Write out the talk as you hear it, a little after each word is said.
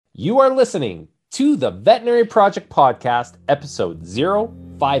You are listening to the Veterinary Project Podcast, episode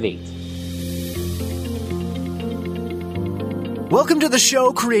 058. Welcome to the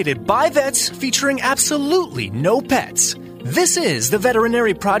show created by vets featuring absolutely no pets. This is the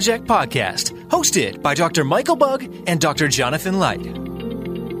Veterinary Project Podcast, hosted by Dr. Michael Bugg and Dr. Jonathan Light.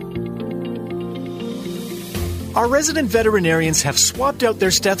 Our resident veterinarians have swapped out their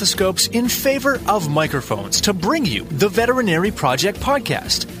stethoscopes in favor of microphones to bring you the Veterinary Project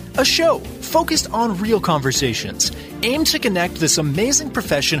Podcast, a show focused on real conversations, aimed to connect this amazing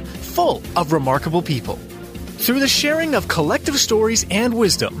profession full of remarkable people. Through the sharing of collective stories and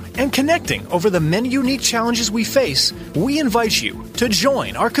wisdom, and connecting over the many unique challenges we face, we invite you to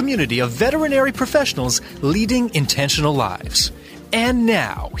join our community of veterinary professionals leading intentional lives. And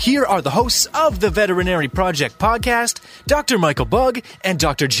now, here are the hosts of the Veterinary Project Podcast, Dr. Michael Bugg and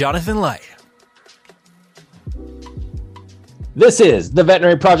Dr. Jonathan Light. This is the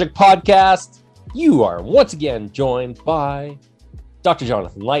Veterinary Project Podcast. You are once again joined by Dr.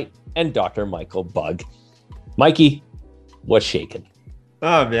 Jonathan Light and Dr. Michael Bugg. Mikey, what's shaking?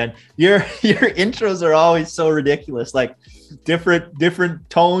 Oh man, your intros are always so ridiculous, like different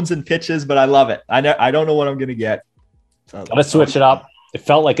tones and pitches, but I love it. I don't know what I'm gonna get. Gotta switch it up. It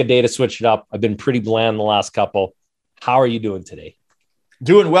felt like a day to switch it up. I've been pretty bland the last couple. How are you doing today?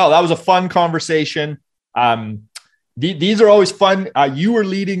 Doing well. That was a fun conversation. These are always fun. You were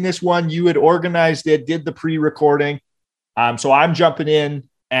leading this one. You had organized it, did the pre-recording. So I'm jumping in,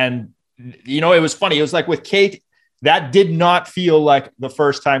 and it was funny. It was like with Kate, that did not feel like the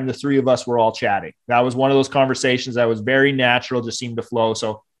first time the three of us were all chatting. That was one of those conversations that was very natural, just seemed to flow.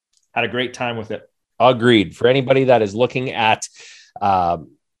 So had a great time with it. Agreed. For anybody that is looking at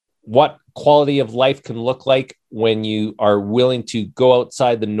what quality of life can look like when you are willing to go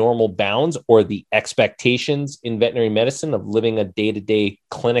outside the normal bounds or the expectations in veterinary medicine of living a day-to-day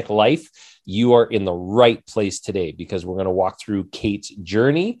clinic life, you are in the right place today, because we're going to walk through Kate's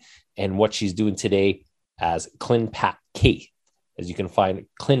journey and what she's doing today as ClinPath Kate, as you can find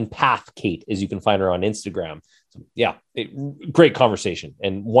ClinPath Kate, as you can find her on Instagram. So, yeah, great conversation,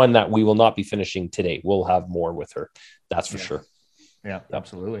 and one that we will not be finishing today. We'll have more with her. That's for sure. Yeah,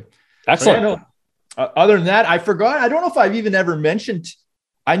 absolutely. Excellent. Other than that, I forgot. I don't know if I've even ever mentioned.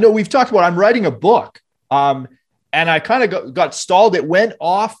 I know we've talked about, I'm writing a book, and I kind of got stalled. It went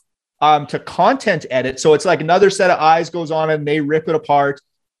off to content edit. So it's like another set of eyes goes on and they rip it apart.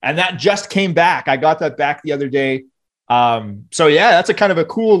 And that just came back. I got that back the other day. So yeah, that's a kind of a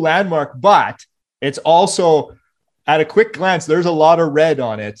cool landmark, but it's also, at a quick glance, there's a lot of red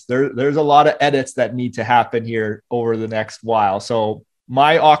on it. There's a lot of edits that need to happen here over the next while. So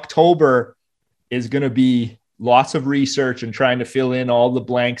my October is going to be lots of research and trying to fill in all the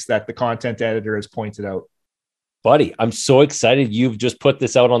blanks that the content editor has pointed out. Buddy, I'm so excited you've just put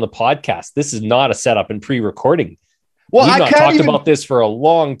this out on the podcast. This is not a setup and pre-recording. Well, We've not talked about this for a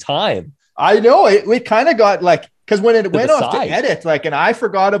long time. I know it kind of got like, because when it went off to edit, like, and I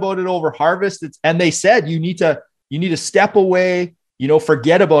forgot about it over harvest. And they said, you need to step away,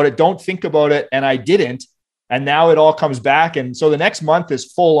 forget about it. Don't think about it. And I didn't. And now it all comes back. And so the next month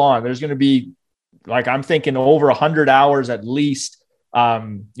is full on. There's going to be, like, I'm thinking over 100 hours at least,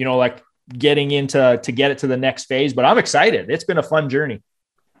 like getting into to get it to the next phase. But I'm excited. It's been a fun journey.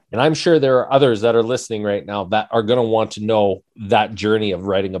 And I'm sure there are others that are listening right now that are going to want to know that journey of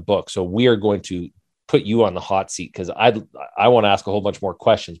writing a book. So we are going to put you on the hot seat, because I want to ask a whole bunch more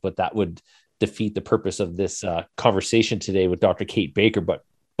questions, but that would defeat the purpose of this conversation today with Dr. Kate Baker. But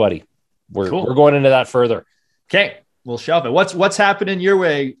buddy, we're going into that further. Okay, we'll shelve it. What's happening your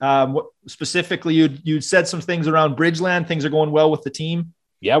way? Specifically, you said some things around Bridgeland. Things are going well with the team.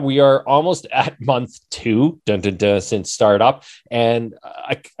 Yeah, we are almost at month 2 since startup. And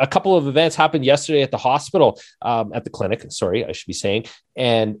a couple of events happened yesterday at the hospital, at the clinic, sorry, I should be saying.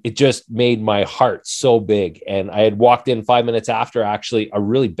 And it just made my heart so big. And I had walked in 5 minutes after actually a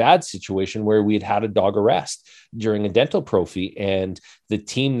really bad situation where we had a dog arrest during a dental prophy. And the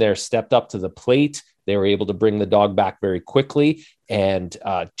team there stepped up to the plate. They were able to bring the dog back very quickly, and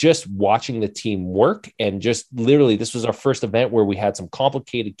just watching the team work, and just literally, this was our first event where we had some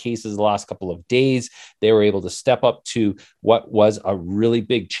complicated cases the last couple of days. They were able to step up to what was a really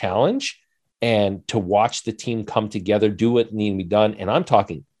big challenge, and to watch the team come together, do what needed to be done. And I'm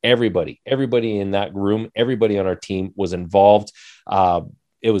talking everybody in that room, everybody on our team was involved.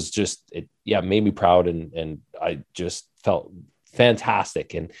 It was just, it made me proud. And I just felt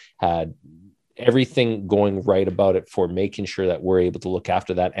fantastic and had everything going right about it for making sure that we're able to look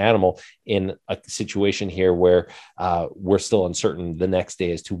after that animal in a situation here where we're still uncertain the next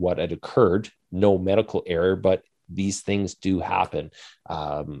day as to what had occurred. No medical error, but these things do happen.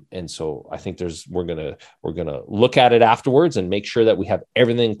 And so I think we're going to look at it afterwards and make sure that we have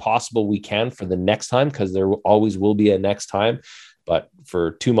everything possible we can for the next time, because there always will be a next time. But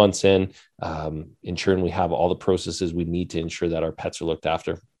for 2 months in, ensuring we have all the processes we need to ensure that our pets are looked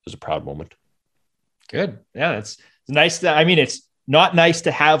after was a proud moment. Good. Yeah, it's nice. It's not nice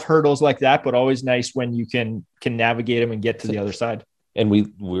to have hurdles like that, but always nice when you can navigate them and get to the other side. And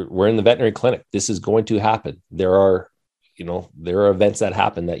we're in the veterinary clinic. This is going to happen. There are events that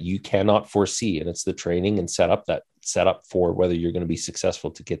happen that you cannot foresee, and it's the training and set up for whether you're going to be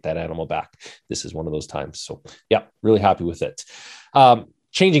successful to get that animal back. This is one of those times. So yeah, really happy with it.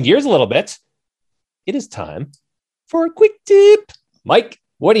 Changing gears a little bit, it is time for a quick tip. Mike,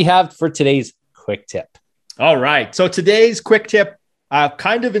 what do you have for today's quick tip? All right. So today's quick tip,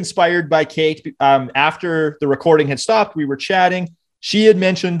 kind of inspired by Kate. After the recording had stopped, we were chatting. She had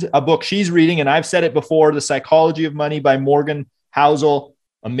mentioned a book she's reading, and I've said it before, The Psychology of Money by Morgan Housel.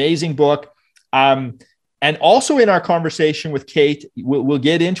 Amazing book. And also in our conversation with Kate, we'll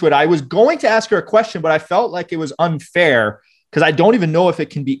get into it. I was going to ask her a question, but I felt like it was unfair because I don't even know if it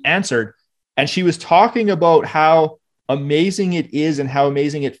can be answered. And she was talking about how amazing it is and how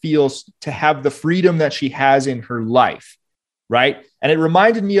amazing it feels to have the freedom that she has in her life, right? And it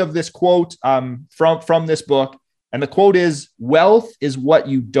reminded me of this quote from this book. And the quote is, "Wealth is what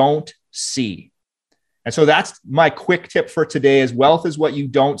you don't see." And so that's my quick tip for today, is wealth is what you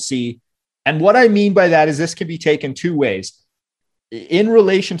don't see. And what I mean by that is this can be taken two ways. In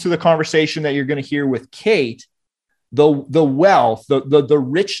relation to the conversation that you're going to hear with Kate, the wealth, the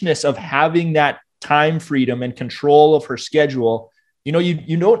richness of having that time freedom and control of her schedule,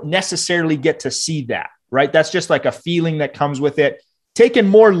 you don't necessarily get to see that, right? That's just like a feeling that comes with it. Taken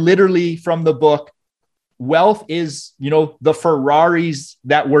more literally from the book, wealth is, the Ferraris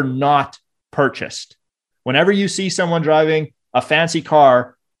that were not purchased. Whenever you see someone driving a fancy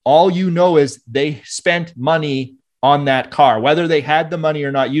car, all you know is they spent money on that car. Whether they had the money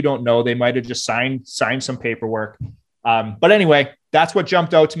or not, you don't know. They might have just signed some paperwork. But anyway, that's what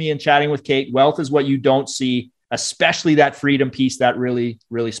jumped out to me in chatting with Kate. Wealth is what you don't see, especially that freedom piece that really,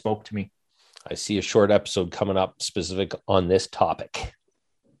 really spoke to me. I see a short episode coming up specific on this topic.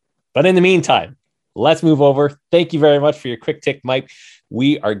 But in the meantime, let's move over. Thank you very much for your quick tip, Mike.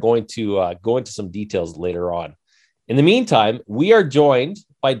 We are going to go into some details later on. In the meantime, we are joined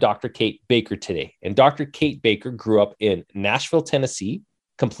by Dr. Kate Baker today. And Dr. Kate Baker grew up in Nashville, Tennessee,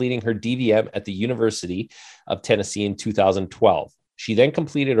 completing her DVM at the University of Tennessee in 2012. She then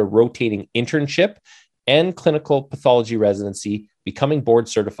completed a rotating internship and clinical pathology residency, becoming board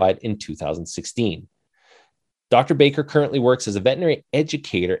certified in 2016. Dr. Baker currently works as a veterinary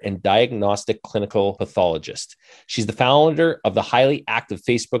educator and diagnostic clinical pathologist. She's the founder of the highly active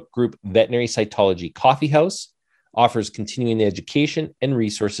Facebook group Veterinary Cytology Coffee House, offers continuing education and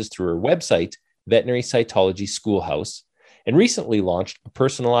resources through her website, Veterinary Cytology Schoolhouse, and recently launched a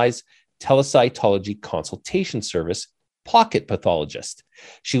personalized telecytology consultation service, Pocket Pathologist.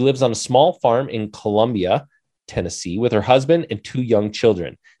 She lives on a small farm in Columbia, Tennessee, with her husband and 2 young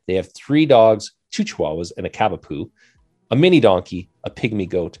children. They have 3 dogs, 2 chihuahuas, and a cavapoo, a mini donkey, a pygmy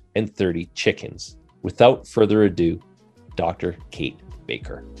goat, and 30 chickens. Without further ado, Dr. Kate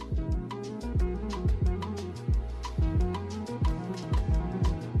Baker.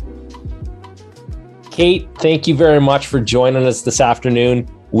 Kate, thank you very much for joining us this afternoon.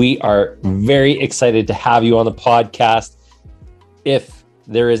 We are very excited to have you on the podcast. If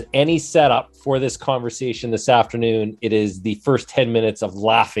there is any setup for this conversation this afternoon, it is the first 10 minutes of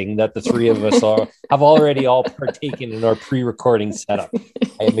laughing that the 3 of us have already all partaken in our pre-recording setup.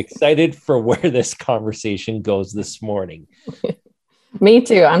 I am excited for where this conversation goes this morning. Me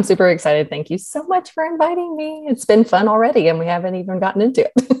too. I'm super excited. Thank you so much for inviting me. It's been fun already, and we haven't even gotten into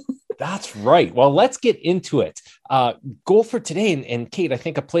it. That's right. Well, let's get into it. Goal for today, and Kate, I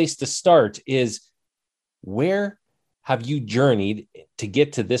think a place to start is, where have you journeyed to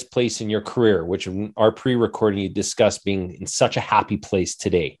get to this place in your career, which in our pre-recording you discussed being in such a happy place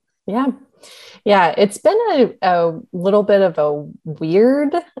today? Yeah. It's been a little bit of a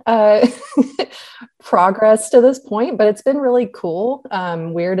weird progress to this point, but it's been really cool.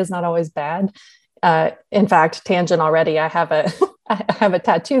 Weird is not always bad. In fact, tangent already, I have a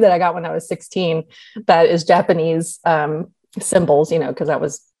tattoo that I got when I was 16 that is Japanese symbols, because that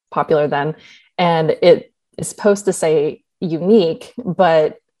was popular then. And it is supposed to say unique,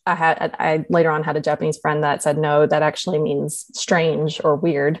 but I later on had a Japanese friend that said, no, that actually means strange or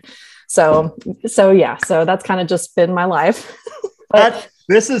weird. So that's kind of just been my life.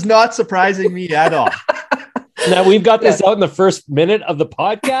 This is not surprising me at all. Now we've got this out in the first minute of the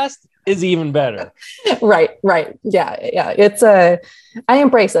podcast is even better. Right. Yeah. It's I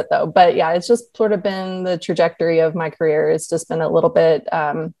embrace it though, but yeah, it's just sort of been the trajectory of my career. It's just been a little bit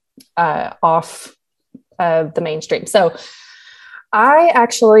off of the mainstream. So I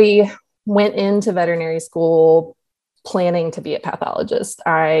actually went into veterinary school planning to be a pathologist.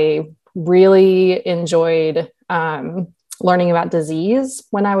 I really enjoyed learning about disease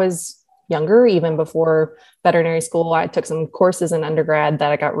when I was younger, even before veterinary school. I took some courses in undergrad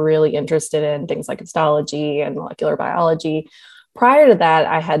that I got really interested in, things like histology and molecular biology. Prior to that,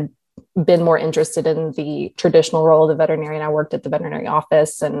 I had been more interested in the traditional role of the veterinarian. I worked at the veterinary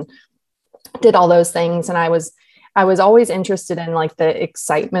office and did all those things. And I was always interested in like the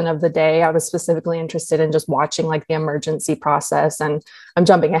excitement of the day. I was specifically interested in just watching like the emergency process. And I'm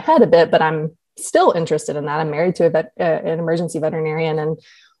jumping ahead a bit, but I'm still interested in that. I'm married to an emergency veterinarian and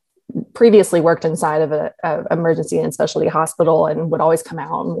previously worked inside of a emergency and specialty hospital and would always come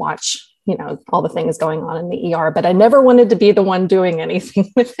out and watch, all the things going on in the ER, but I never wanted to be the one doing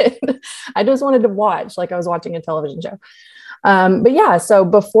anything with it. I just wanted to watch, like I was watching a television show. But yeah, so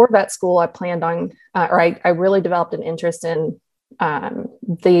before vet school, I planned on, I really developed an interest in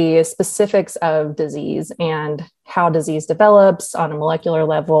the specifics of disease and how disease develops on a molecular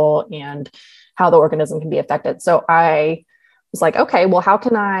level and how the organism can be affected. So I was like, okay, well, how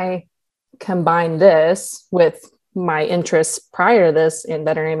can I combine this with my interests prior to this in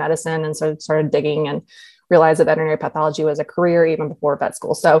veterinary medicine? And so started digging and realized that veterinary pathology was a career even before vet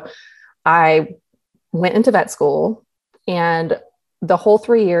school. So I went into vet school and the whole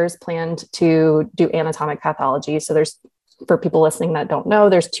 3 years planned to do anatomic pathology. So there's, for people listening that don't know,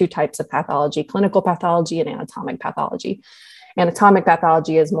 there's two types of pathology: clinical pathology and anatomic pathology. Anatomic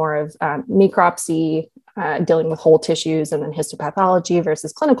pathology is more of necropsy, dealing with whole tissues, and then histopathology,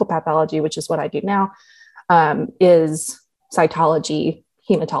 versus clinical pathology, which is what I do now, is cytology,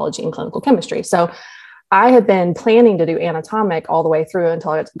 hematology, and clinical chemistry. So I had been planning to do anatomic all the way through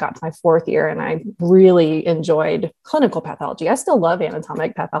until I got to my 4th year, and I really enjoyed clinical pathology. I still love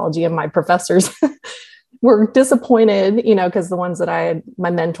anatomic pathology, and my professors were disappointed, because the ones that I had,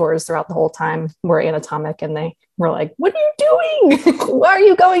 my mentors throughout the whole time, were anatomic, and they were like, "What are you doing? Why are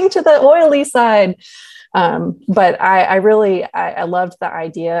you going to the oily side?" But I really loved the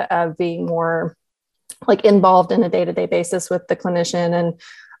idea of being more like involved in a day-to-day basis with the clinician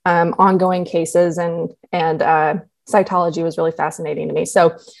and ongoing cases, and cytology was really fascinating to me.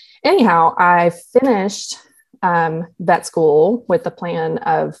 So anyhow, I finished vet school with the plan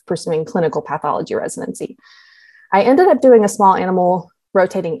of pursuing clinical pathology residency. I ended up doing a small animal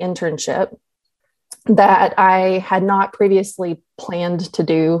rotating internship that I had not previously planned to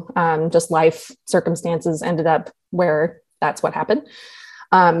do. Just life circumstances ended up where that's what happened.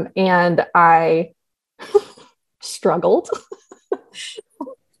 And I struggled.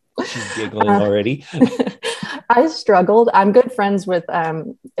 She's giggling already. I struggled. I'm good friends with,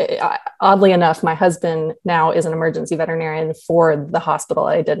 oddly enough, my husband now is an emergency veterinarian for the hospital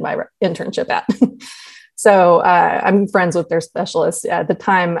I did my internship at. So I'm friends with their specialists. At the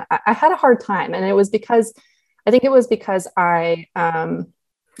time, I had a hard time. And it was because I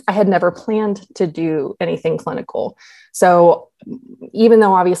had never planned to do anything clinical. So even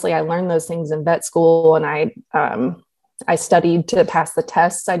though obviously I learned those things in vet school and I studied to pass the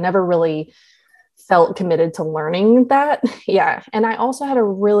tests, I never really felt committed to learning that. Yeah. And I also had a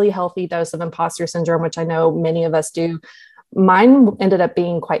really healthy dose of imposter syndrome, which I know many of us do. Mine ended up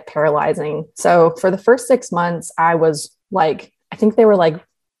being quite paralyzing. So for the first 6 months, I was like, I think they were like,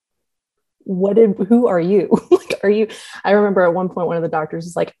 who are you? I remember at one point, one of the doctors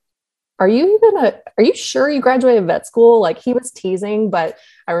was like, are you sure you graduated vet school? Like, he was teasing, but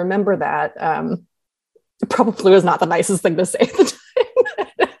I remember that it probably was not the nicest thing to say at the time.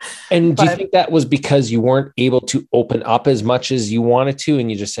 And do you think that was because you weren't able to open up as much as you wanted to?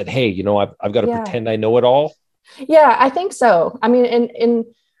 And you just said, hey, I've got to pretend I know it all. Yeah, I think so. I mean, and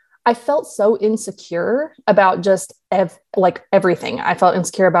I felt so insecure about just everything. I felt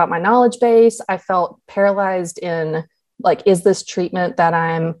insecure about my knowledge base. I felt paralyzed in like, is this treatment that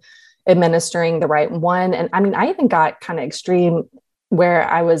I'm administering the right one? And I mean, I even got kind of extreme where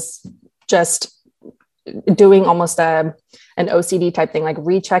I was just doing almost an OCD type thing, like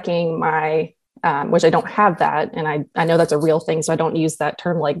rechecking my, which I don't have that. And I know that's a real thing. So I don't use that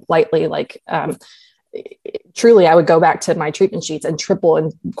term like lightly, truly I would go back to my treatment sheets and triple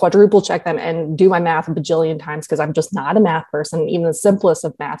and quadruple check them and do my math a bajillion times, because I'm just not a math person. Even the simplest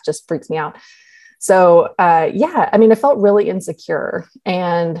of math just freaks me out. So yeah, I mean, I felt really insecure.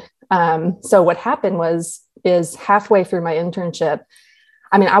 And so what happened is halfway through my internship,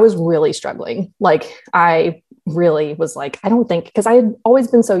 I mean, I was really struggling. Like I really was like, I don't think, because I had always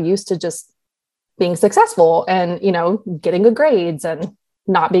been so used to just being successful and, you know, getting good grades and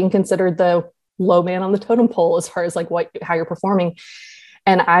not being considered the low man on the totem pole as far as like how you're performing.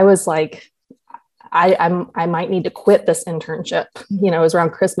 And I was like, I might need to quit this internship. You know, it was around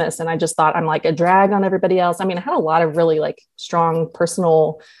Christmas and I just thought I'm like a drag on everybody else. I mean, I had a lot of really like strong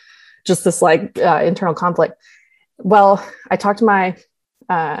personal, just this like internal conflict. Well, I talked to my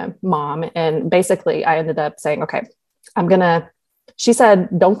mom and basically I ended up saying, okay, she said,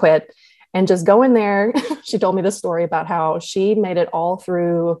 don't quit and just go in there. She told me this story about how she made it all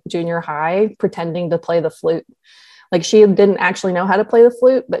through junior high, pretending to play the flute. Like she didn't actually know how to play the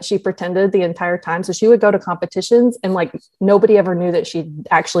flute, but she pretended the entire time. So she would go to competitions and like nobody ever knew that she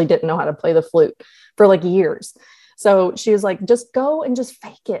actually didn't know how to play the flute for like years. So she was like, just go and just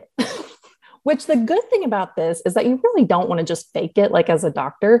fake it. Which the good thing about this is that you really don't want to just fake it like as a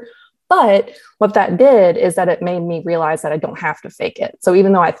doctor. But what that did is that it made me realize that I don't have to fake it. So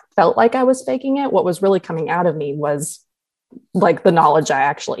even though I felt like I was faking it, what was really coming out of me was like the knowledge I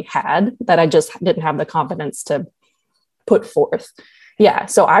actually had that I just didn't have the confidence to put forth. Yeah.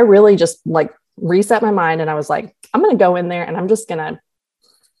 So I really just like reset my mind and I was like, I'm going to go in there and I'm just going to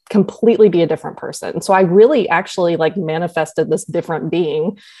completely be a different person. So I really actually like manifested this different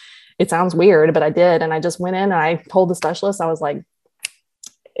being. It sounds weird, but I did. And I just went in and I told the specialist, I was like,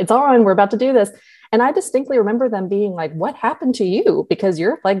 it's on, we're about to do this. And I distinctly remember them being like, what happened to you? Because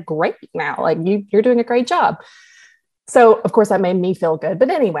you're like great now. Like you're doing a great job. So of course that made me feel good. But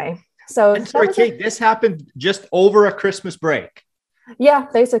anyway, so and sorry, Kate, this happened just over a Christmas break. Yeah,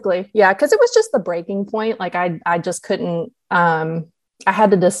 basically. Yeah. Cause it was just the breaking point. Like I just couldn't, I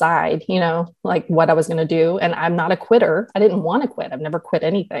had to decide, you know, like what I was going to do. And I'm not a quitter. I didn't want to quit. I've never quit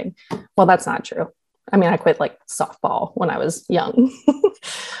anything. Well, that's not true. I mean, I quit like softball when I was young,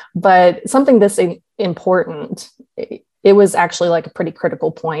 but something this important, it was actually like a pretty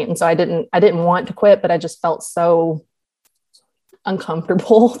critical point. And so I didn't want to quit, but I just felt so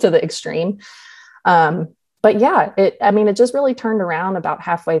uncomfortable to the extreme. But yeah, it just really turned around about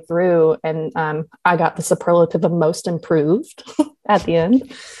halfway through and I got the superlative of most improved at the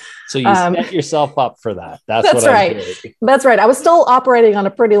end. So you set yourself up for that. That's what right. I'm hearing. That's right. I was still operating on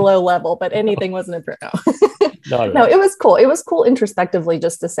a pretty low level, but anything wasn't improved. No, it was cool. It was cool introspectively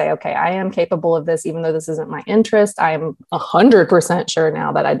just to say, okay, I am capable of this, even though this isn't my interest. I am 100% sure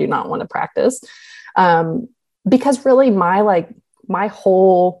now that I do not want to practice. Because really my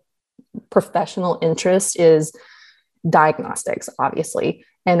whole professional interest is diagnostics, obviously.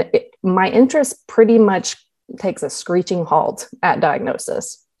 And my interest pretty much takes a screeching halt at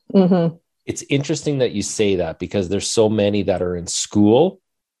diagnosis. Mm-hmm. It's interesting that you say that because there's so many that are in school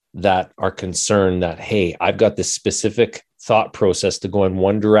that are concerned that, hey, I've got this specific thought process to go in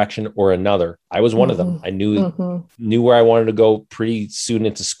one direction or another. I was one of them. I knew where I wanted to go pretty soon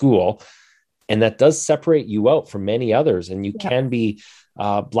into school. And that does separate you out from many others. And you can be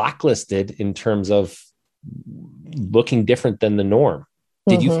blacklisted in terms of looking different than the norm.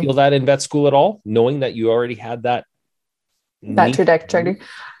 Did you feel that in vet school at all, knowing that you already had that trajectory?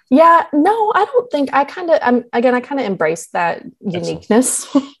 Yeah, no, I don't think I kind of embraced that uniqueness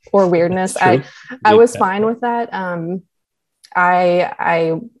or weirdness. I was fine with that.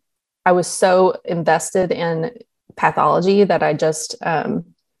 I was so invested in pathology that I just, I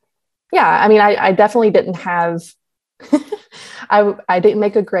definitely didn't have, I didn't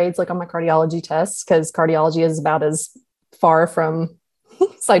make good grades like on my cardiology tests because cardiology is about as far from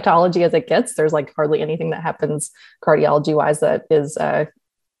cytology as it gets. There's like hardly anything that happens cardiology wise that is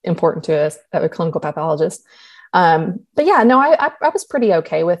important to a clinical pathologist. But yeah, no, I was pretty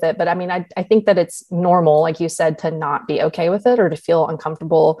okay with it. But I mean, I think that it's normal, like you said, to not be okay with it or to feel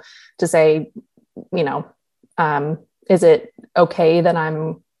uncomfortable to say, you know, is it okay that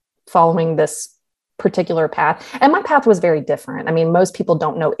I'm following this particular path? And my path was very different. I mean, most people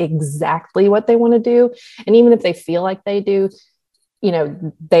don't know exactly what they want to do. And even if they feel like they do, you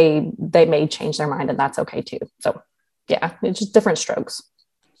know, they may change their mind and that's okay too. So yeah, it's just different strokes.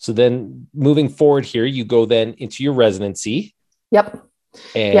 So then moving forward here, you go then into your residency. Yep.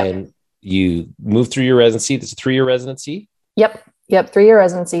 And you move through your residency. This is a 3-year residency. Yep. 3-year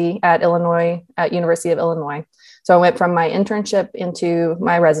residency at University of Illinois. So I went from my internship into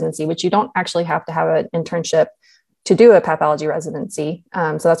my residency, which you don't actually have to have an internship to do a pathology residency.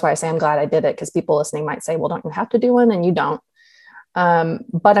 So that's why I say I'm glad I did it, because people listening might say, well, don't you have to do one? And you don't.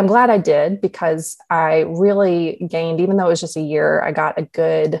 But I'm glad I did, because I really gained, even though it was just a year, I got a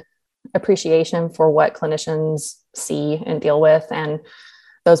good appreciation for what clinicians see and deal with, and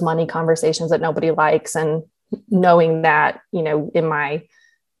those money conversations that nobody likes. And knowing that, you know, in my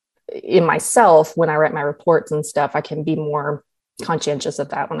in myself, when I write my reports and stuff, I can be more conscientious of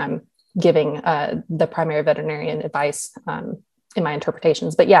that when I'm giving the primary veterinarian advice in my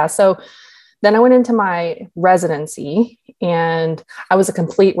interpretations. But yeah, so then I went into my residency and I was a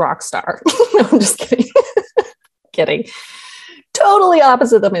complete rock star. No, I'm just kidding. Kidding. Totally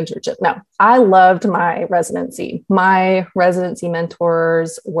opposite of internship. No, I loved my residency. My residency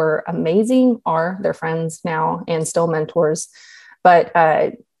mentors were amazing, they're friends now and still mentors. But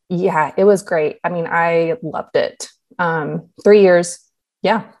yeah, it was great. I mean, I loved it. 3 years.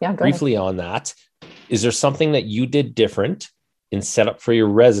 Yeah. Briefly on that, is there something that you did different in setup for your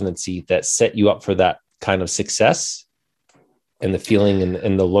residency that set you up for that kind of success? And the feeling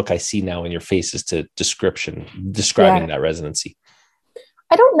and the look I see now in your face is to describing that residency.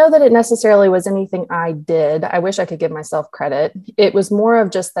 I don't know that it necessarily was anything I did. I wish I could give myself credit. It was more of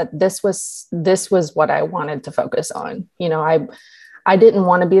just that this was what I wanted to focus on. You know, I didn't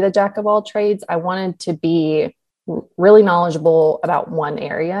want to be the jack of all trades. I wanted to be really knowledgeable about one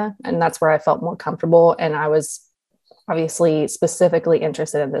area, and that's where I felt more comfortable. And I was obviously specifically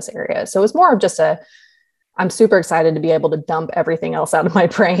interested in this area. So it was more of just I'm super excited to be able to dump everything else out of my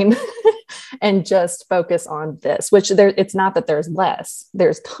brain and just focus on this, which it's not that there's less,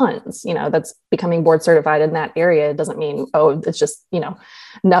 there's tons, you know, that's becoming board certified in that area. It doesn't mean, it's just, you know,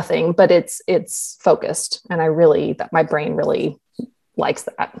 nothing, but it's focused. And my brain really likes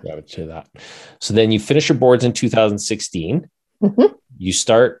that. Yeah, I would say that. So then you finish your boards in 2016. Mm-hmm. You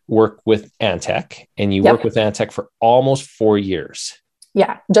start work with Antec, and you work with Antec for almost 4 years.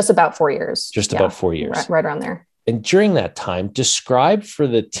 Yeah, just about 4 years. About 4 years. Right around there. And during that time, describe for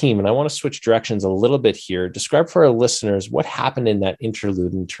the team, and I want to switch directions a little bit here, describe for our listeners what happened in that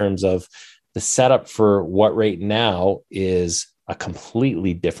interlude in terms of the setup for what right now is a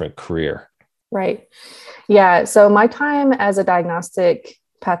completely different career. Right. Yeah. So my time as a diagnostic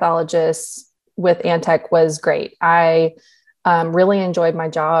pathologist with Antec was great. I really enjoyed my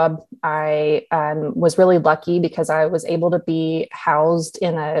job. I was really lucky because I was able to be housed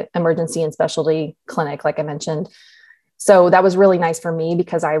in an emergency and specialty clinic, like I mentioned. So that was really nice for me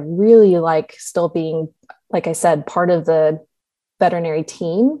because I really like still being, like I said, part of the veterinary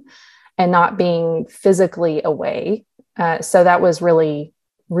team and not being physically away. So that was really,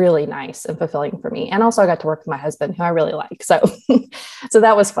 really nice and fulfilling for me. And also I got to work with my husband, who I really like. So, so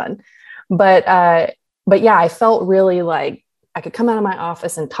that was fun. But yeah, I felt really like I could come out of my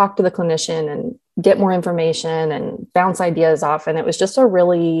office and talk to the clinician and get more information and bounce ideas off. And it was just a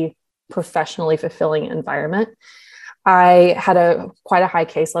really professionally fulfilling environment. I had quite a high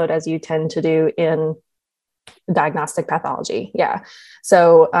caseload, as you tend to do in diagnostic pathology. Yeah.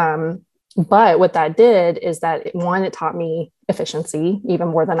 So, but what that did is that it taught me efficiency even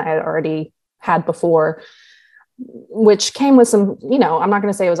more than I had already had before, which came with some, you know, I'm not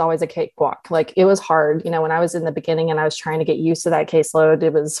going to say it was always a cakewalk. Like it was hard, you know, when I was in the beginning and I was trying to get used to that caseload,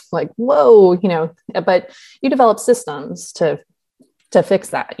 it was like, whoa, you know, but you develop systems to fix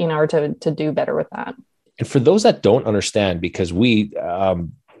that, you know, or to do better with that. And for those that don't understand, because we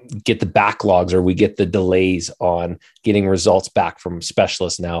get the backlogs or we get the delays on getting results back from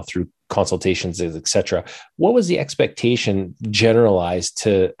specialists now through consultations, et cetera. What was the expectation generalized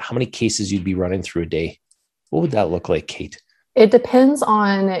to how many cases you'd be running through a day? What would that look like, Kate? It depends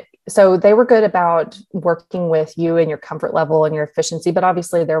so they were good about working with you and your comfort level and your efficiency, but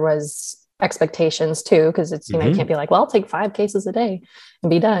obviously there was expectations too, because it's, you know, you can't be like, well, I'll take 5 cases a day and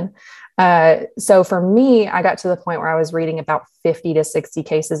be done. So for me, I got to the point where I was reading about 50 to 60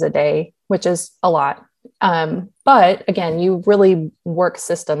 cases a day, which is a lot. But again, you really work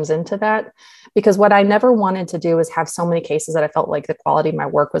systems into that, because what I never wanted to do is have so many cases that I felt like the quality of my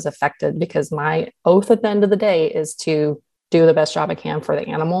work was affected, because my oath at the end of the day is to do the best job I can for the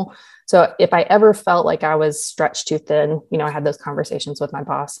animal. So if I ever felt like I was stretched too thin, you know, I had those conversations with my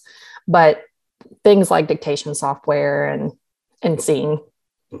boss. But things like dictation software and seeing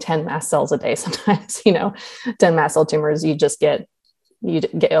 10 mast cells a day, sometimes, you know, 10 mast cell tumors, you get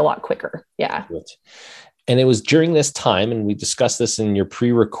a lot quicker. Yeah. And it was during this time, and we discussed this in your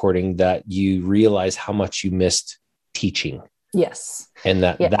pre-recording, that you realized how much you missed teaching. Yes. And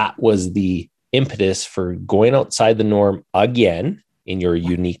that was the impetus for going outside the norm again in your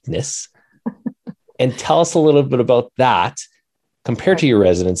uniqueness. And tell us a little bit about that compared to your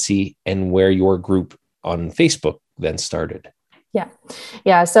residency and where your group on Facebook then started.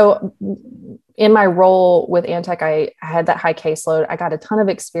 Yeah. So in my role with Antec, I had that high caseload. I got a ton of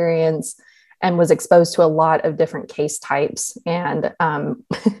experience and was exposed to a lot of different case types. And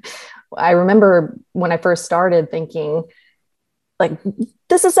I remember when I first started thinking, like,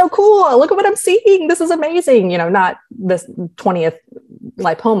 this is so cool. Look at what I'm seeing. This is amazing. You know, not this 20th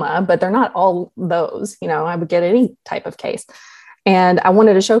lipoma, but they're not all those. I would get any type of case. And I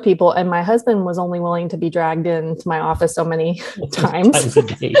wanted to show people, and my husband was only willing to be dragged into my office so many times a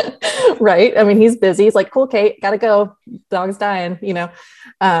day. Right. I mean, he's busy. He's like, cool, Kate, gotta go. Dog's dying, and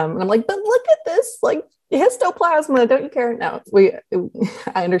I'm like, but look at this, like histoplasma. Don't you care? No,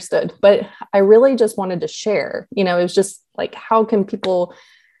 I understood, but I really just wanted to share, it was just like, how can people,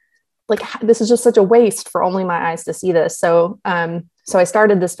 like, this is just such a waste for only my eyes to see this. So I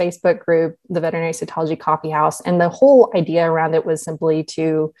started this Facebook group, the Veterinary Cytology Coffee House, and the whole idea around it was simply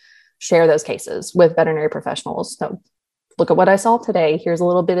to share those cases with veterinary professionals. So look at what I saw today. Here's a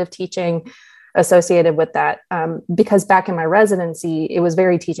little bit of teaching associated with that. Because back in my residency, it was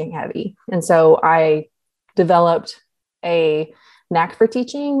very teaching heavy. And so I developed a knack for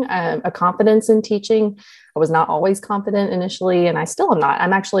teaching, a confidence in teaching. I was not always confident initially, and I still am not.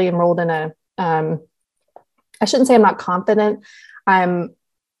 I'm actually enrolled in I shouldn't say I'm not confident. I'm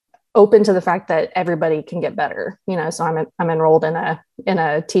open to the fact that everybody can get better, so I'm enrolled in a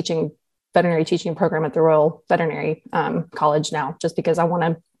veterinary teaching program at the Royal Veterinary College now, just because I want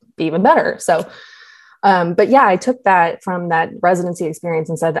to be even better. So, but yeah, I took that from that residency experience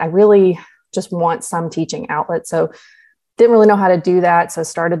and said, I really just want some teaching outlet. So didn't really know how to do that. So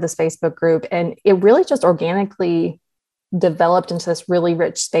started this Facebook group, and it really just organically developed into this really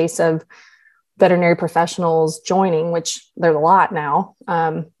rich space of veterinary professionals joining, which there's a lot now,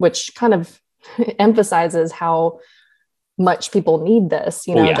 which kind of emphasizes how much people need this,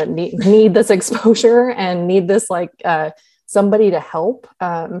 that need this exposure and need this, like, somebody to help.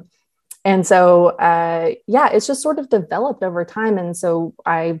 And so, it's just sort of developed over time. And so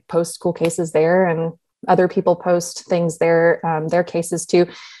I post cool cases there, and other people post things there, their cases too.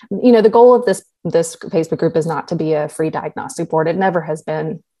 The goal of this Facebook group is not to be a free diagnostic board. It never has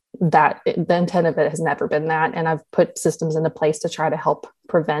been that. The intent of it has never been that. And I've put systems into place to try to help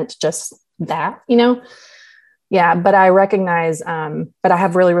prevent just that, Yeah, but I recognize, but I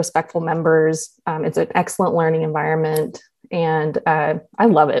have really respectful members. It's an excellent learning environment, and I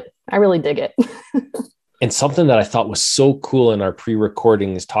love it. I really dig it. And something that I thought was so cool in our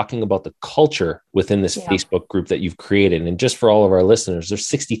pre-recording is talking about the culture within this Facebook group that you've created. And just for all of our listeners, there's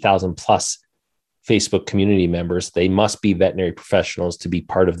 60,000 plus Facebook community members. They must be veterinary professionals to be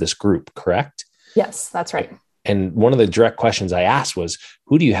part of this group, correct? Yes, that's right. And one of the direct questions I asked was,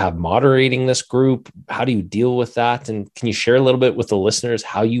 who do you have moderating this group? How do you deal with that? And can you share a little bit with the listeners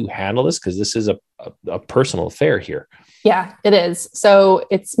how you handle this? Because this is a personal affair here. Yeah, it is. So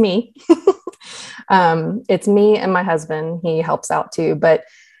it's me. It's me and my husband. He helps out too. But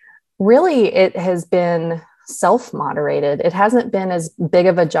really, it has been self-moderated. It hasn't been as big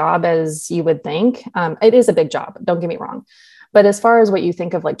of a job as you would think. It is a big job. Don't get me wrong. But as far as what you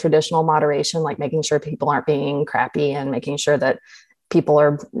think of like traditional moderation, like making sure people aren't being crappy and making sure that people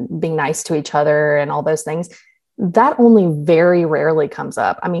are being nice to each other and all those things, that only very rarely comes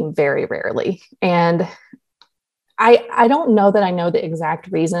up. I mean, very rarely. And I don't know that I know the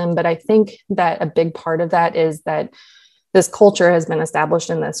exact reason, but I think that a big part of that is that this culture has been established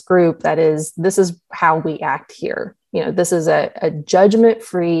in this group. This is how we act here. This is a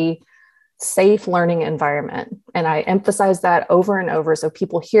judgment-free, safe learning environment. And I emphasize that over and over. So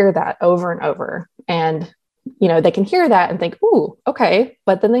people hear that over and over, and, they can hear that and think, ooh, okay.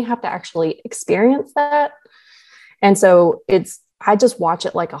 But then they have to actually experience that. And so I just watch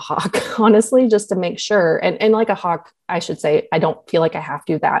it like a hawk, honestly, just to make sure. And like a hawk, I should say, I don't feel like I have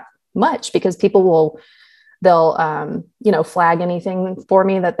to do that much, because people they'll flag anything for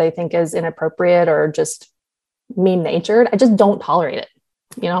me that they think is inappropriate or just mean-natured. I just don't tolerate it.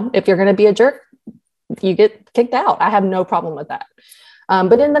 If you're going to be a jerk, you get kicked out. I have no problem with that.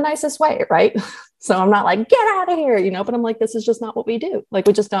 But in the nicest way, right? So I'm not like, get out of here, but I'm like, this is just not what we do. Like,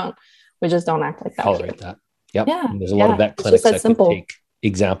 we just don't act like that. Tolerate that. Yep. Yeah. And there's a lot of vet clinics that simple. can take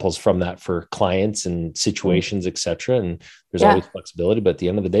examples from that for clients and situations, et cetera. And there's always flexibility, but at the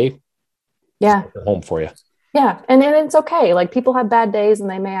end of the day, it's home for you. Yeah. And it's okay. Like, people have bad days and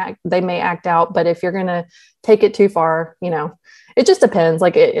they may act out, but if you're going to take it too far, it just depends.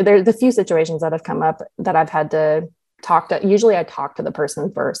 Like, there's a few situations that have come up that I've had to usually I talk to the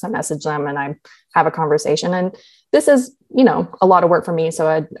person first. I message them and I have a conversation, and this is, a lot of work for me. So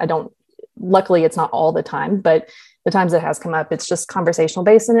I don't, luckily it's not all the time, but the times it has come up, it's just conversational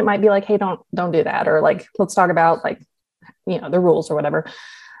based, and it might be like, hey, don't do that. Or like, let's talk about like, the rules or whatever.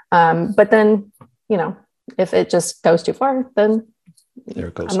 But then, if it just goes too far, then there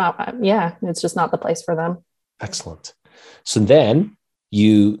it goes. It's just not the place for them. Excellent. So then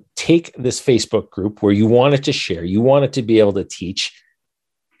you take this Facebook group where you wanted to share, you wanted to be able to teach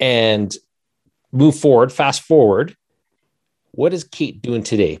and move forward, fast forward. what is Kate doing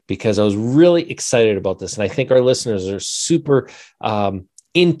today? Because I was really excited about this. And I think our listeners are super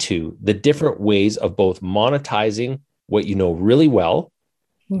into the different ways of both monetizing what you know really well,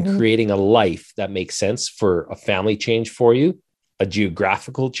 and creating a life that makes sense for a family change for you, a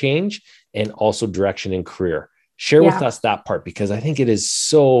geographical change, and also direction in career. Share with us that part, because I think it is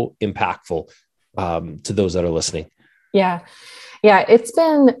so impactful to those that are listening. Yeah. It's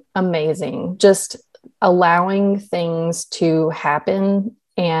been amazing just allowing things to happen.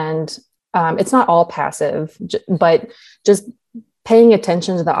 And it's not all passive, but just paying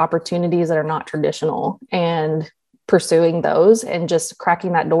attention to the opportunities that are not traditional and pursuing those, and just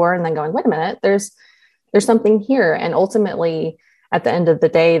cracking that door and then going, wait a minute, there's something here. And ultimately, at the end of the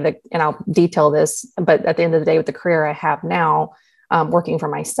day, and I'll detail this, but at the end of the day, with the career I have now, working for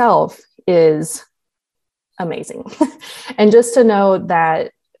myself is amazing. And just to know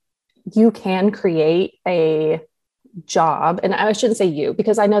that you can create a job, and I shouldn't say you,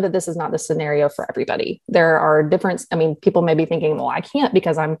 because I know that this is not the scenario for everybody. There are different, people may be thinking, well, I can't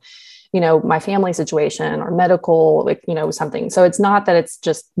because I'm, my family situation or medical, something. So it's not that it's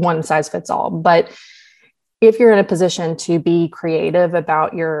just one size fits all, but if you're in a position to be creative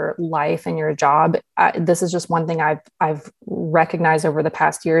about your life and your job, this is just one thing I've recognized over the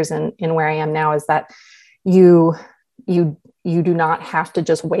past years and where I am now, is that you do not have to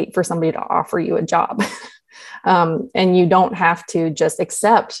just wait for somebody to offer you a job. And you don't have to just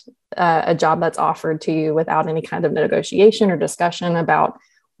accept a job that's offered to you without any kind of negotiation or discussion about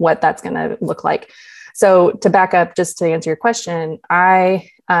what that's going to look like. So to back up, just to answer your question, I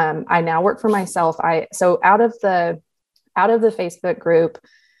now work for myself. So out of the Facebook group,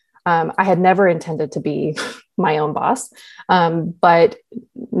 I had never intended to be my own boss. But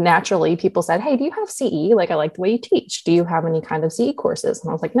naturally people said, hey, do you have CE? Like, I like the way you teach. Do you have any kind of CE courses? And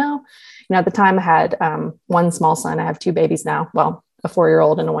I was like, no. At the time I had one small son. I have two babies now. Well, a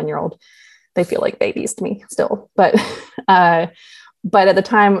 4-year-old and a 1-year-old. They feel like babies to me still. But at the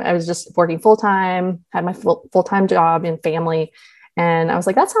time I was just working full-time, had my full-time job and family. And I was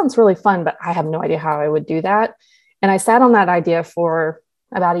like, that sounds really fun, but I have no idea how I would do that. And I sat on that idea for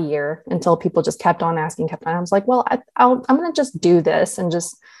about a year until people just kept on asking. I was like, well, I'm going to just do this, and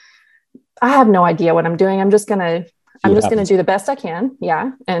I have no idea what I'm doing. I'm just going to do the best I can.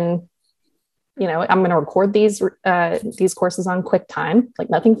 Yeah. And, I'm going to record these courses on QuickTime,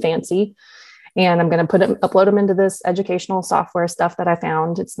 like nothing fancy. And I'm going to upload them into this educational software stuff that I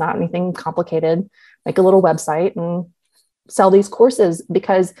found. It's not anything complicated, like a little website, and sell these courses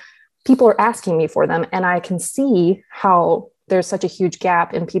because people are asking me for them. And I can see how there's such a huge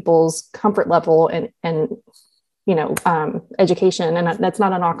gap in people's comfort level and education. And that's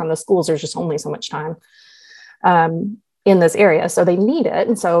not a knock on the schools. There's just only so much time in this area. So they need it.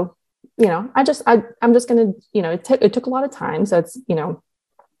 And so, I'm just going to, it took a lot of time. So it's,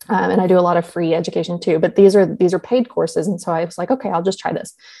 and I do a lot of free education too, but these are paid courses. And so I was like, okay, I'll just try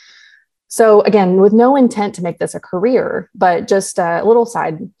this. So again, with no intent to make this a career, but just a little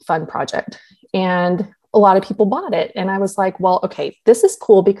side fun project. And a lot of people bought it. And I was like, well, okay, this is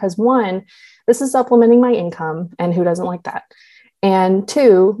cool because 1, this is supplementing my income, and who doesn't like that? And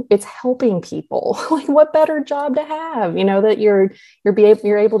 2, it's helping people. Like, what better job to have, that you're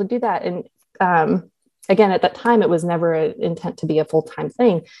able to do that. And again, at that time, it was never an intent to be a full-time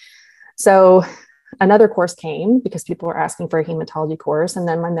thing. So another course came because people were asking for a hematology course. And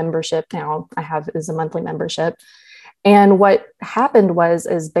then my membership now I have is a monthly membership. And what happened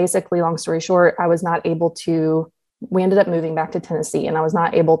is basically, long story short, we ended up moving back to Tennessee, and I was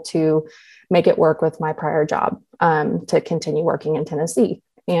not able to make it work with my prior job to continue working in Tennessee.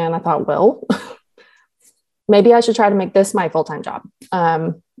 And I thought, well, maybe I should try to make this my full-time job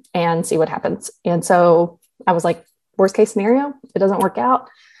and see what happens. And so I was like, worst case scenario, it doesn't work out.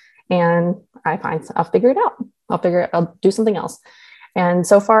 And I'll figure it out. I'll do something else. And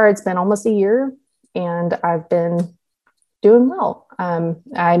so far it's been almost a year, and I've been doing well.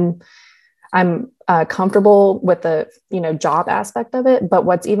 I'm comfortable with the, job aspect of it, but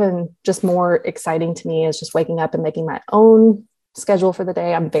what's even just more exciting to me is just waking up and making my own schedule for the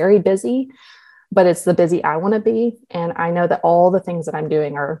day. I'm very busy, but it's the busy I want to be. And I know that all the things that I'm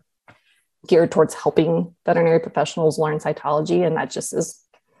doing are geared towards helping veterinary professionals learn cytology. And that just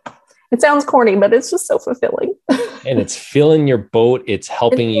it sounds corny, but it's just so fulfilling. And it's filling your boat. It's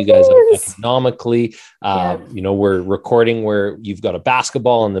helping you guys out economically. We're recording where you've got a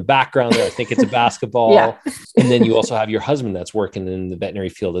basketball in the background there. I think it's a basketball. Yeah. And then you also have your husband that's working in the veterinary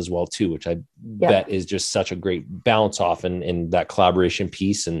field as well too, which I bet is just such a great bounce off and that collaboration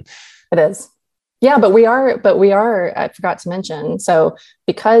piece. And it is. Yeah, I forgot to mention. So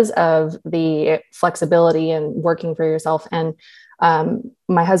because of the flexibility and working for yourself, and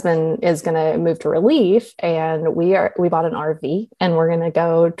my husband is going to move to Relief, and we bought an RV, and we're going to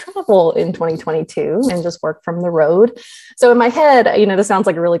go travel in 2022 and just work from the road. So in my head, this sounds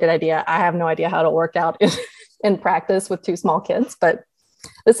like a really good idea. I have no idea how to work out in practice with two small kids, but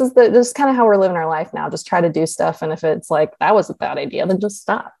this is kind of how we're living our life now. Just try to do stuff. And if it's like, that was a bad idea, then just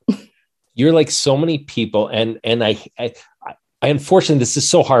stop. You're like so many people. And I unfortunately, this is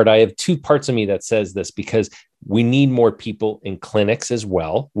so hard. I have two parts of me that says this, because we need more people in clinics as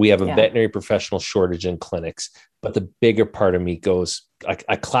well. We have a veterinary professional shortage in clinics, but the bigger part of me goes,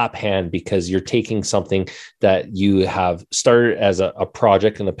 I clap hand, because you're taking something that you have started as a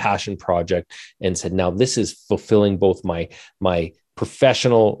project and a passion project and said, now this is fulfilling both my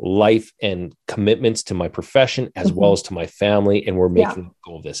professional life and commitments to my profession as well as to my family. And we're making a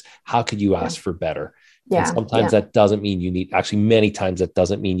goal of this. How could you ask for better? And sometimes that doesn't mean you need, actually many times that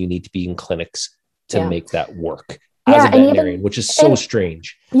doesn't mean you need to be in clinics to make that work as a veterinarian, which is so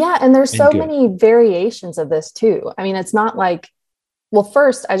strange. Yeah. And there's so many variations of this too. I mean, it's not like, well,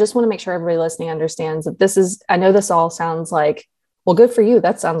 first, I just want to make sure everybody listening understands that I know this all sounds like, well, good for you.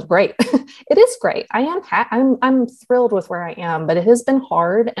 That sounds great. It is great. I'm thrilled with where I am, but it has been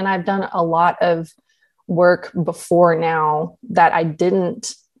hard. And I've done a lot of work before now that I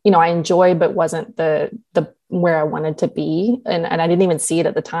didn't, I enjoy, but wasn't the where I wanted to be. And I didn't even see it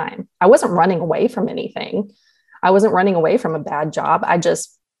at the time. I wasn't running away from anything. I wasn't running away from a bad job. I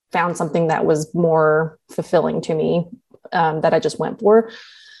just found something that was more fulfilling to me, that I just went for.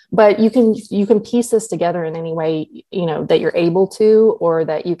 But you can piece this together in any way, that you're able to, or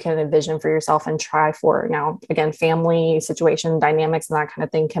that you can envision for yourself and try for. Now, again, family situation dynamics and that kind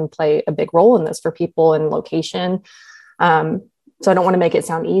of thing can play a big role in this for people, and location. So I don't want to make it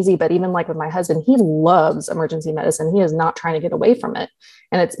sound easy, but even like with my husband, he loves emergency medicine. He is not trying to get away from it.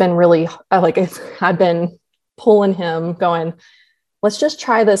 And it's been really I've been pulling him going, let's just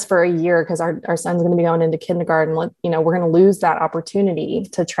try this for a year, because our son's going to be going into kindergarten. We're going to lose that opportunity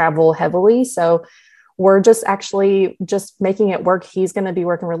to travel heavily. So we're just making it work. He's going to be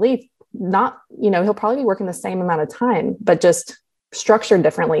working Relief. Not, he'll probably be working the same amount of time, but just structured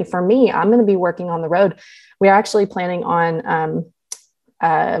differently. For me, I'm going to be working on the road. We are actually planning on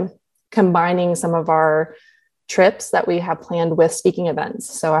combining some of our trips that we have planned with speaking events.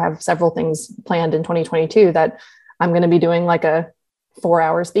 So I have several things planned in 2022 that I'm going to be doing, like a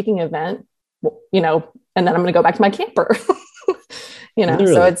 4-hour speaking event, and then I'm going to go back to my camper,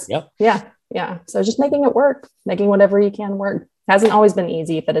 Literally. So it's, yeah. So just making it work, making whatever you can work. Hasn't always been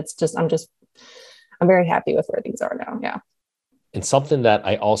easy, but I'm very happy with where things are now. Yeah. And something that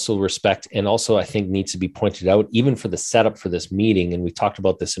I also respect, and also I think needs to be pointed out, even for the setup for this meeting, and we talked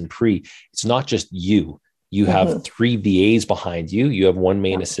about this in pre, it's not just you. You have 3 VAs behind you. You have one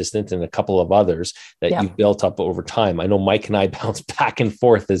main assistant and a couple of others that you've built up over time. I know Mike and I bounce back and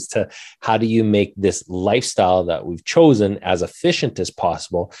forth as to how do you make this lifestyle that we've chosen as efficient as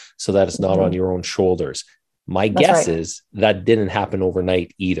possible so that it's not on your own shoulders. My guess is that didn't happen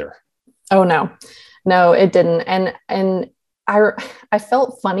overnight either. Oh, no, it didn't. And I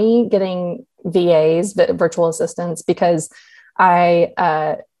felt funny getting VAs, virtual assistants, because I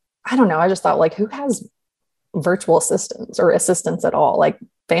don't know. I just thought, like, who has virtual assistants or assistants at all? Like,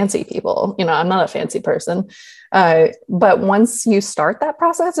 fancy people, I'm not a fancy person. But once you start that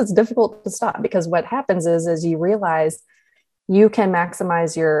process, it's difficult to stop, because what happens is you realize you can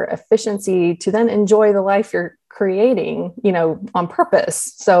maximize your efficiency to then enjoy the life you're creating, on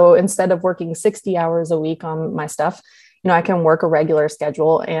purpose. So instead of working 60 hours a week on my stuff, I can work a regular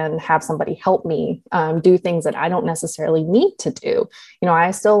schedule and have somebody help me do things that I don't necessarily need to do. I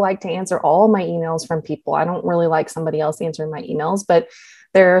still like to answer all my emails from people. I don't really like somebody else answering my emails, but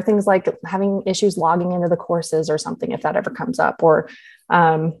there are things like having issues logging into the courses or something, if that ever comes up, or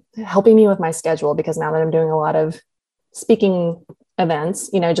helping me with my schedule, because now that I'm doing a lot of speaking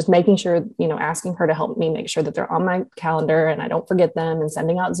events, just making sure, asking her to help me make sure that they're on my calendar and I don't forget them, and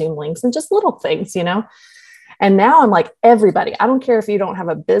sending out Zoom links and just little things, And now I'm like, everybody, I don't care if you don't have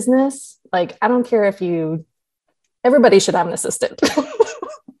a business. Like, I don't care if everybody should have an assistant.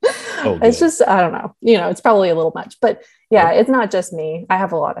 It's just, I don't know, it's probably a little much, but it's not just me. I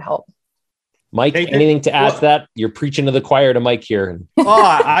have a lot of help. Mike, anything to add to that? You're preaching to the choir to Mike here.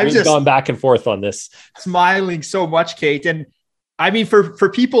 I've just gone back and forth on this. Smiling so much, Kate. And I mean, for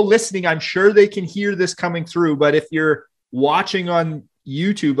people listening, I'm sure they can hear this coming through, but if you're watching on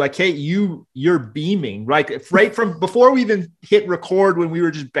YouTube, like, hey, you're beaming, right from before we even hit record, when we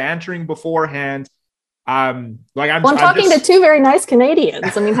were just bantering beforehand, I'm talking to two very nice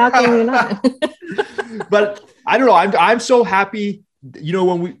Canadians. I mean, how can you not? But I don't know. I'm so happy,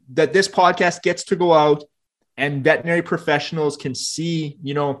 that this podcast gets to go out and veterinary professionals can see,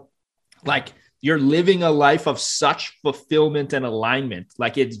 like you're living a life of such fulfillment and alignment.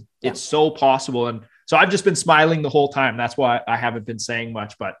 Like it's so possible. And so I've just been smiling the whole time. That's why I haven't been saying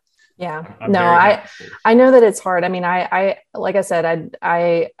much, but yeah, I know that it's hard. I mean, I like I said,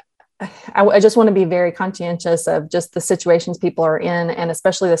 I just want to be very conscientious of just the situations people are in, and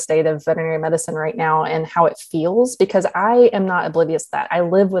especially the state of veterinary medicine right now and how it feels, because I am not oblivious to that. I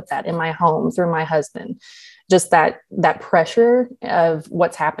live with that in my home through my husband, just that pressure of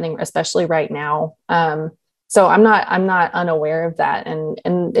what's happening, especially right now. So I'm not unaware of that.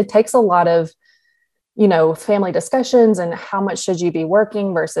 And it takes a lot of, family discussions and how much should you be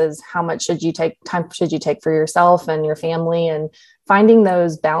working versus how much should you take for yourself and your family, and finding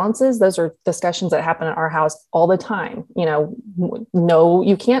those balances. Those are discussions that happen at our house all the time. No,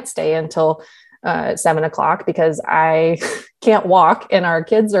 you can't stay until 7:00 because I can't walk and our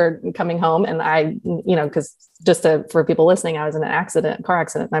kids are coming home. And because for people listening, I was in a car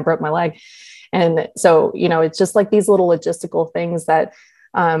accident, and I broke my leg. And so, it's just like these little logistical things that,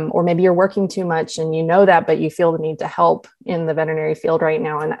 or maybe you're working too much and that, but you feel the need to help in the veterinary field right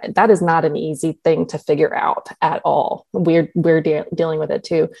now. And that is not an easy thing to figure out at all. We're dealing with it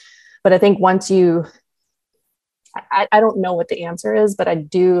too. But I think once I don't know what the answer is, but I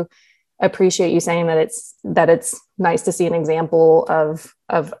do appreciate you saying that it's nice to see an example of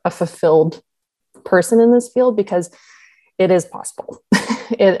a fulfilled person in this field, because it is possible.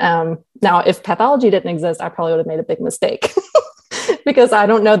 Now, if pathology didn't exist, I probably would have made a big mistake. Because I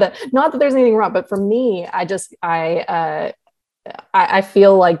don't know that, not that there's anything wrong, but for me, I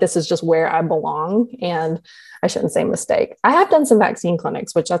feel like this is just where I belong, and I shouldn't say mistake. I have done some vaccine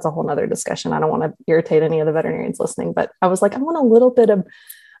clinics, which that's a whole nother discussion. I don't want to irritate any of the veterinarians listening, but I was like, I want a little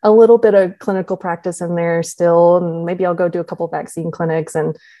bit of clinical practice in there still. And maybe I'll go do a couple of vaccine clinics.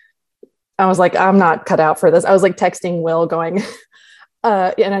 And I was like, I'm not cut out for this. I was like texting Will going,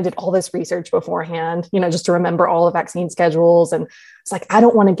 and I did all this research beforehand, just to remember all the vaccine schedules. And it's like, I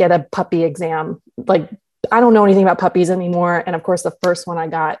don't want to get a puppy exam. Like, I don't know anything about puppies anymore. And of course, the first one I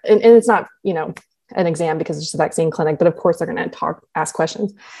got, and it's not, an exam because it's just a vaccine clinic, but of course they're going to ask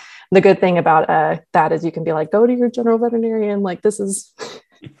questions. The good thing about that is you can be like, go to your general veterinarian. Like,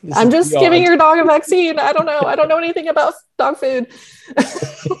 I'm just giving your dog a vaccine. I don't know. I don't know anything about dog food.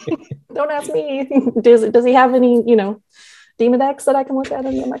 Don't ask me. Does he have any, Demodex that I can look at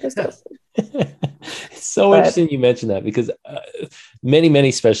in the microscope? It's so interesting you mentioned that, because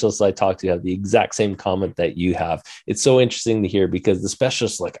many specialists I talk to have the exact same comment that you have. It's so interesting to hear, because the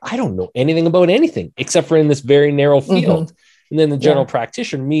specialists like, I don't know anything about anything except for in this very narrow field. Mm-hmm. And then the general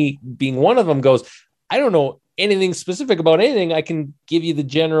practitioner, me being one of them, goes, I don't know anything specific about anything. I can give you the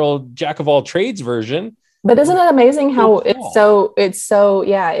general jack of all trades version. But isn't it amazing how it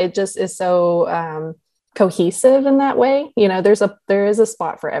just is so cohesive in that way? There is a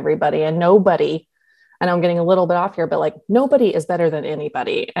spot for everybody, and nobody, I know I'm getting a little bit off here, but like, nobody is better than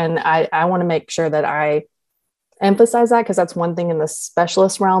anybody. And I want to make sure that I emphasize that, because that's one thing in the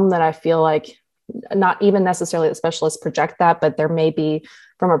specialist realm that I feel like not even necessarily the specialists project that, but there may be,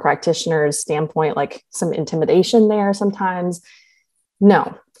 from a practitioner's standpoint, like some intimidation there sometimes.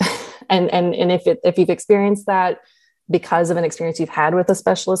 No. and if you've experienced that because of an experience you've had with a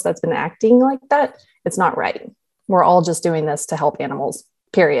specialist that's been acting like that, it's not right. We're all just doing this to help animals,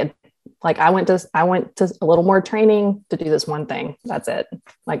 period. Like, I went to a little more training to do this one thing. That's it.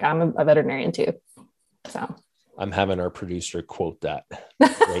 Like, I'm a veterinarian too. So I'm having our producer quote that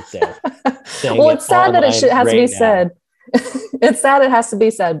right there. Well, it's sad that it has to be said. It's sad it has to be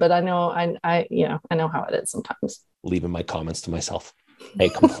said, but I know how it is sometimes. Leaving my comments to myself. I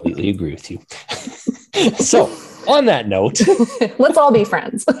completely agree with you. So on that note, let's all be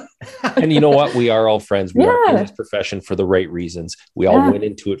friends. And you know what? We are all friends. We are in this profession for the right reasons. We all went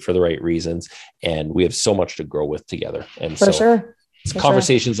into it for the right reasons, and we have so much to grow with together. And it's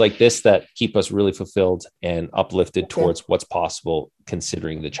conversations like this that keep us really fulfilled and uplifted towards what's possible,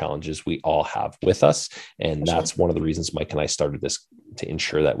 considering the challenges we all have with us. And that's one of the reasons Mike and I started this, to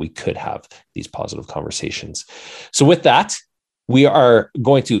ensure that we could have these positive conversations. So with that, we are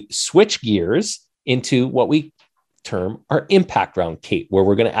going to switch gears into what we term our impact round, Kate, where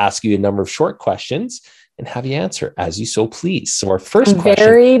we're going to ask you a number of short questions and have you answer as you so please. So our first question,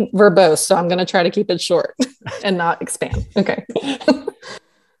 very verbose, so I'm going to try to keep it short and not expand. Okay.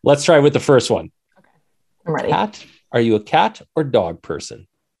 Let's try with the first one. Okay. I'm ready. Cat, are you a cat or dog person?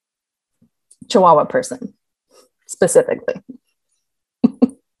 Chihuahua person, specifically.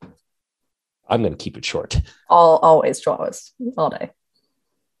 I'm going to keep it short. Always chihuahuas all day.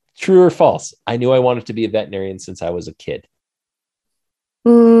 True or false? I knew I wanted to be a veterinarian since I was a kid.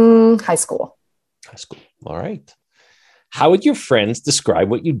 High school. High school. All right. How would your friends describe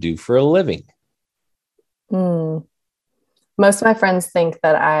what you do for a living? Most of my friends think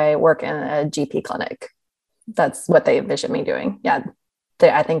that I work in a GP clinic. That's what they envision me doing. Yeah.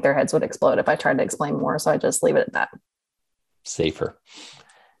 I think their heads would explode if I tried to explain more. So I just leave it at that. Safer.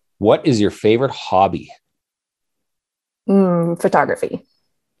 What is your favorite hobby? Photography.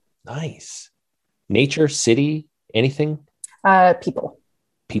 Nice. Nature, city, anything? People.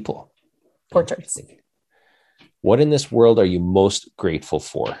 Portraits. What in this world are you most grateful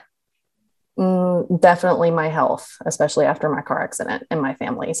for? Definitely my health, especially after my car accident, and my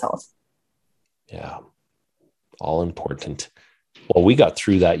family's health. Yeah. All important. Well, we got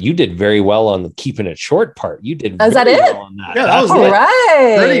through that. You did very well on the keeping it short part. You did. Is that it? well on that. Yeah, that was all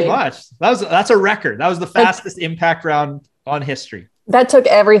right. Pretty much. That's a record. That was the fastest impact round on history. That took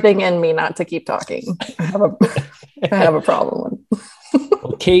everything in me not to keep talking. I have a problem.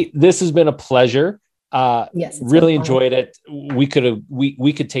 Well, Kate, this has been a pleasure. Yes, really enjoyed it. We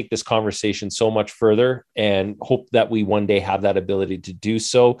could take this conversation so much further, and hope that we one day have that ability to do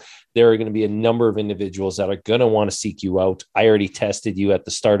so. There are going to be a number of individuals that are going to want to seek you out. I already tested you at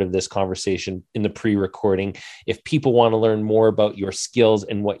the start of this conversation in the pre-recording. If people want to learn more about your skills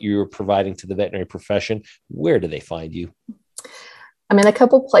and what you're providing to the veterinary profession, where do they find you? I'm in a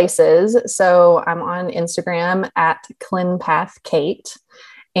couple places. So I'm on Instagram at ClinPathKate.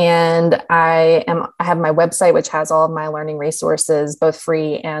 And I have my website, which has all of my learning resources, both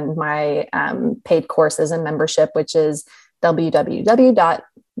free and my paid courses and membership, which is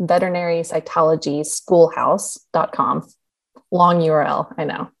www.veterinarycytologyschoolhouse.com. Long URL, I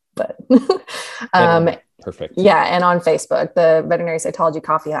know, but perfect. Yeah. And on Facebook, the Veterinary Cytology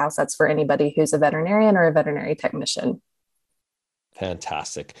Coffee House, that's for anybody who's a veterinarian or a veterinary technician.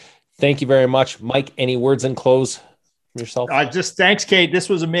 Fantastic. Thank you very much. Mike, any words in close? Yourself? Just thanks, Kate. This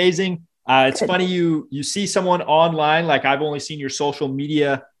was amazing. It's funny you see someone online, like I've only seen your social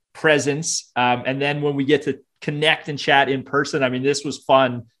media presence. And then when we get to connect and chat in person, I mean, this was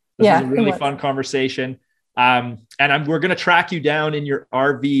fun. This was a really fun conversation. We're going to track you down in your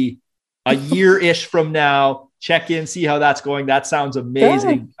RV a year-ish from now. Check in, see how that's going. That sounds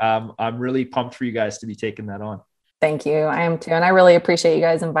amazing. I'm really pumped for you guys to be taking that on. Thank you. I am too. And I really appreciate you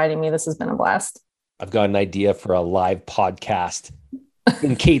guys inviting me. This has been a blast. I've got an idea for a live podcast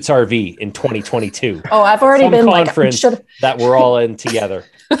in Kate's RV in 2022. Oh, I've already been conference that we're all in together.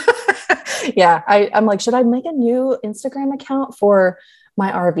 Yeah. I'm like, should I make a new Instagram account for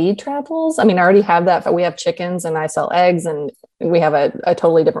my RV travels? I mean, I already have that, but we have chickens and I sell eggs and we have a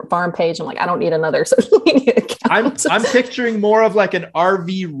totally different farm page. I'm like, I don't need another social media account. I'm picturing more of like an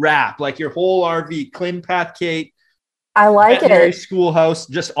RV wrap, like your whole RV, ClinPath Kate. I like it. Schoolhouse,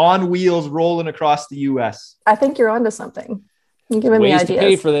 just on wheels, rolling across the U.S. I think you're onto something. You're giving me ideas. To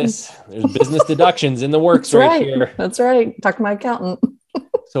pay for this. There's business deductions in the works here. That's right. Talk to my accountant.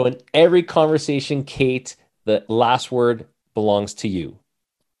 So in every conversation, Kate, the last word belongs to you.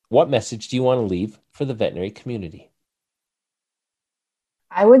 What message do you want to leave for the veterinary community?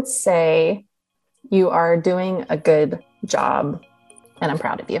 I would say you are doing a good job, and I'm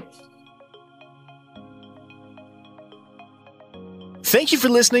proud of you. Thank you for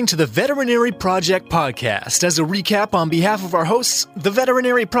listening to the Veterinary Project Podcast. As a recap, on behalf of our hosts, the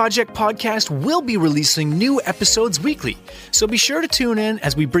Veterinary Project Podcast will be releasing new episodes weekly. So be sure to tune in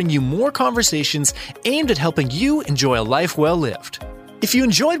as we bring you more conversations aimed at helping you enjoy a life well lived. If you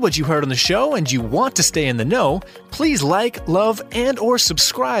enjoyed what you heard on the show and you want to stay in the know, please like, love, and or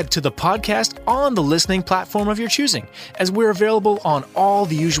subscribe to the podcast on the listening platform of your choosing, as we're available on all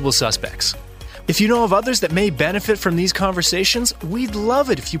the usual suspects. If you know of others that may benefit from these conversations, we'd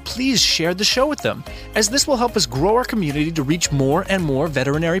love it if you please share the show with them, as this will help us grow our community to reach more and more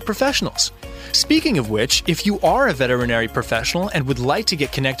veterinary professionals. Speaking of which, if you are a veterinary professional and would like to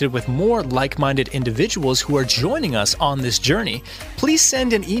get connected with more like-minded individuals who are joining us on this journey, please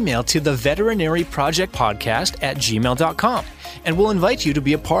send an email to the veterinaryprojectpodcast@gmail.com, and we'll invite you to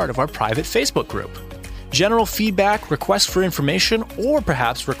be a part of our private Facebook group. General feedback, requests for information, or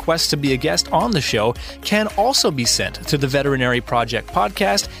perhaps requests to be a guest on the show can also be sent to the Veterinary Project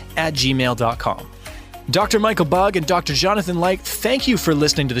Podcast @gmail.com. Dr. Michael Bugg and Dr. Jonathan Light, thank you for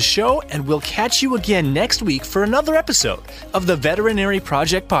listening to the show, and we'll catch you again next week for another episode of the Veterinary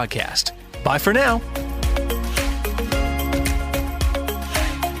Project Podcast. Bye for now.